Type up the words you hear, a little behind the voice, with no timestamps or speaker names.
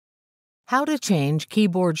How to change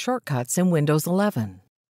keyboard shortcuts in Windows 11.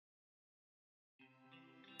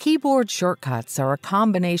 Keyboard shortcuts are a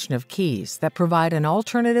combination of keys that provide an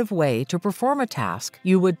alternative way to perform a task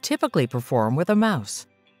you would typically perform with a mouse.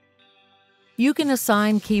 You can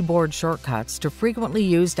assign keyboard shortcuts to frequently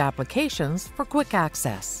used applications for quick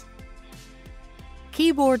access.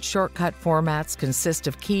 Keyboard shortcut formats consist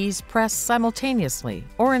of keys pressed simultaneously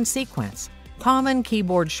or in sequence. Common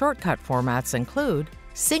keyboard shortcut formats include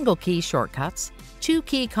single-key shortcuts,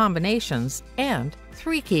 two-key combinations, and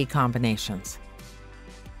three-key combinations.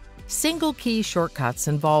 Single-key shortcuts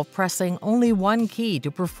involve pressing only one key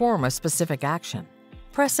to perform a specific action.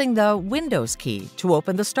 Pressing the Windows key to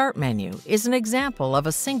open the Start menu is an example of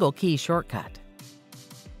a single-key shortcut.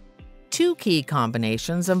 Two-key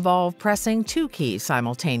combinations involve pressing two keys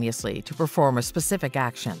simultaneously to perform a specific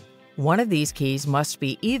action. One of these keys must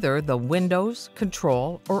be either the Windows,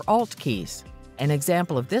 Control, or Alt keys. An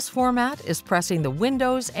example of this format is pressing the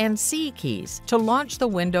Windows and C keys to launch the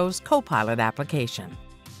Windows Copilot application.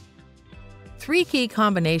 Three-key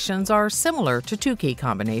combinations are similar to two-key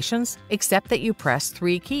combinations, except that you press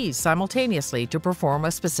three keys simultaneously to perform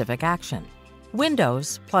a specific action.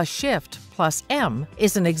 Windows plus Shift plus M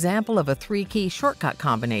is an example of a three-key shortcut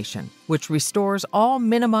combination, which restores all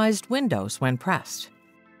minimized windows when pressed.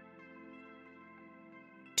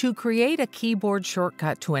 To create a keyboard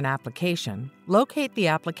shortcut to an application, locate the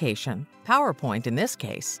application, PowerPoint in this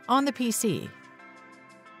case, on the PC.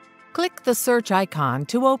 Click the search icon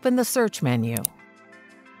to open the search menu.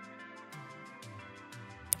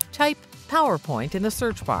 Type PowerPoint in the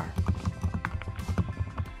search bar.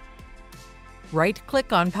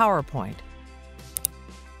 Right-click on PowerPoint.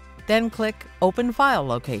 Then click Open File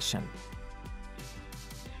Location.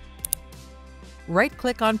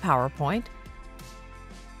 Right-click on PowerPoint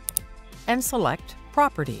and select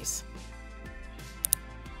Properties.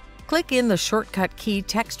 Click in the Shortcut Key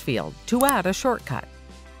text field to add a shortcut.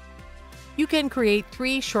 You can create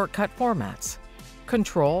three shortcut formats: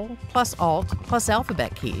 Control plus Alt plus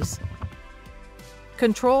alphabet keys,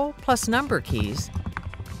 Control plus number keys,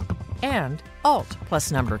 and Alt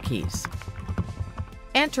plus number keys.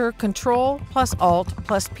 Enter Control plus Alt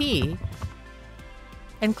plus P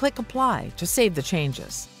and click Apply to save the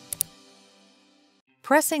changes.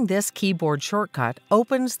 Pressing this keyboard shortcut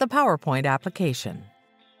opens the PowerPoint application.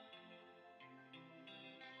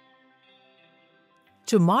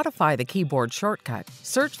 To modify the keyboard shortcut,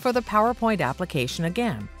 search for the PowerPoint application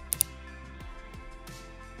again.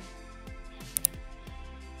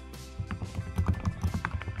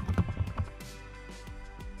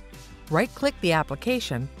 Right-click the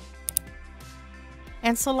application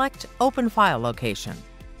and select Open File Location.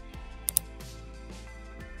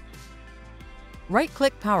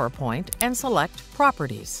 Right-click PowerPoint and select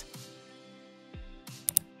Properties.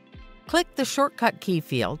 Click the Shortcut Key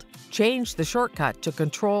field, change the shortcut to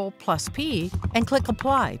Control plus P, and click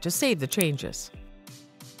Apply to save the changes.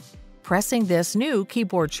 Pressing this new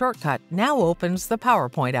keyboard shortcut now opens the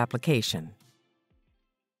PowerPoint application.